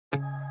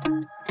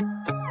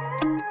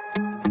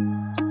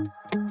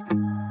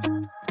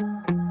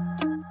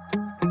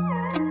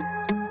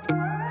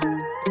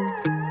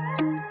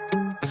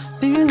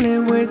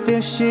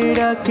this shit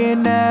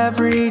again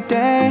every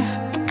day.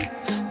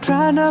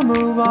 Trying to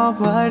move on,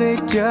 but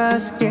it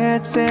just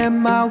gets in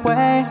my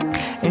way.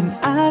 And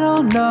I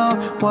don't know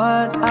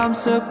what I'm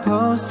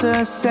supposed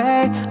to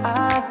say.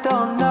 I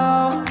don't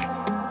know,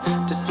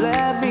 just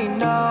let me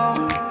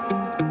know.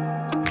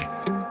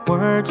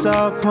 Words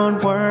upon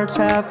words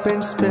have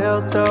been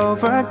spilled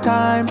over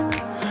time.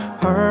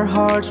 Her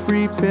heart's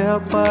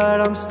rebuilt,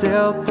 but I'm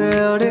still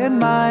building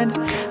mine.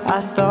 I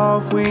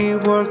thought we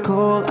were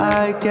cool,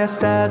 I guess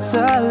that's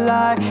a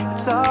lie.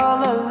 It's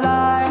all a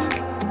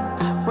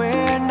lie,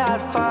 we're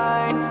not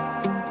fine.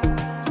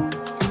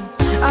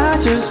 I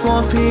just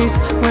want peace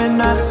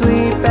when I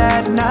sleep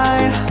at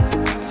night.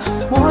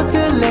 Want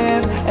to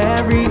live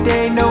every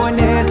day knowing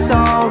it's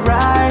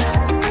alright.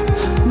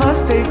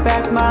 Must take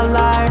back my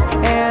life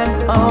and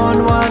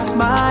own what's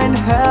mine.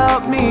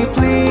 Help me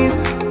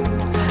please,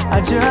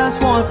 I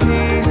just want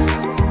peace.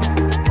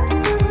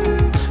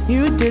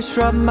 You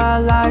disrupt my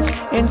life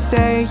and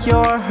say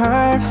you're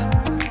hurt.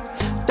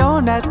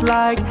 Don't act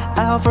like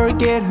I'll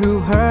forget who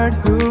hurt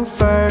who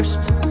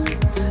first.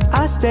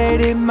 I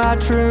stated my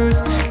truth,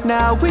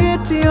 now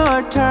it's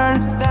your turn.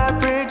 That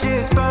bridge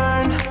is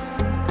burned,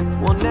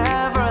 we'll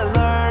never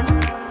learn.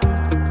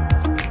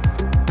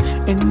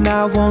 And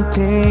I won't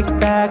take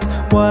back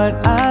what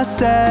I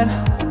said.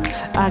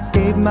 I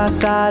gave my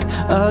side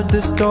of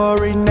the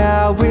story,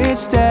 now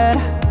it's dead.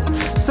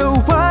 So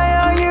why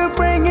are you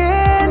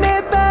bringing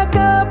it back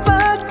up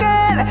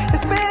again?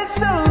 It's been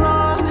so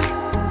long,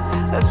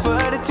 let's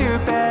put it to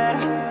bed.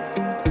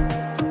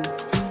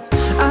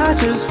 I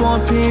just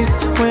want peace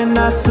when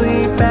I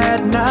sleep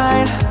at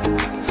night.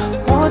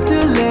 Want to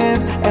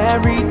live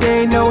every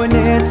day knowing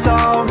it's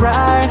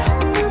alright.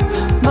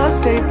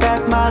 Must take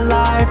back my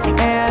life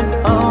and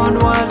own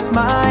what's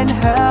mine.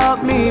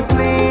 Help me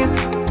please,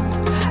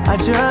 I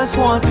just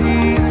want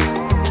peace.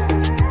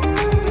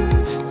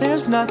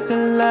 There's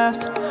nothing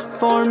left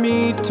for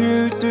me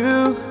to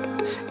do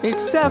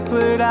except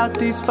put out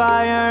these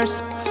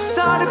fires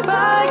started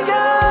by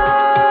you.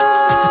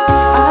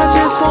 I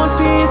just want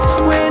peace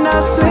when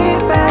I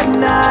sleep at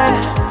night.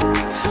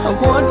 I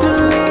want to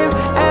live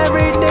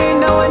every day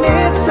knowing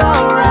it's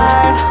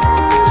alright.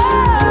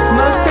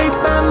 Must take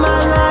back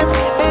my life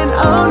and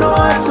own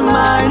what's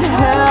mine.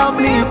 Help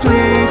me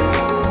please,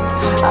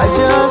 I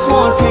just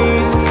want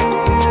peace.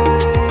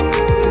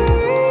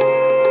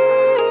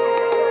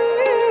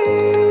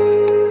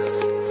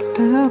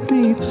 Help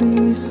me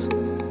please,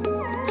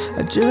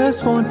 I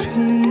just want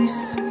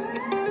peace.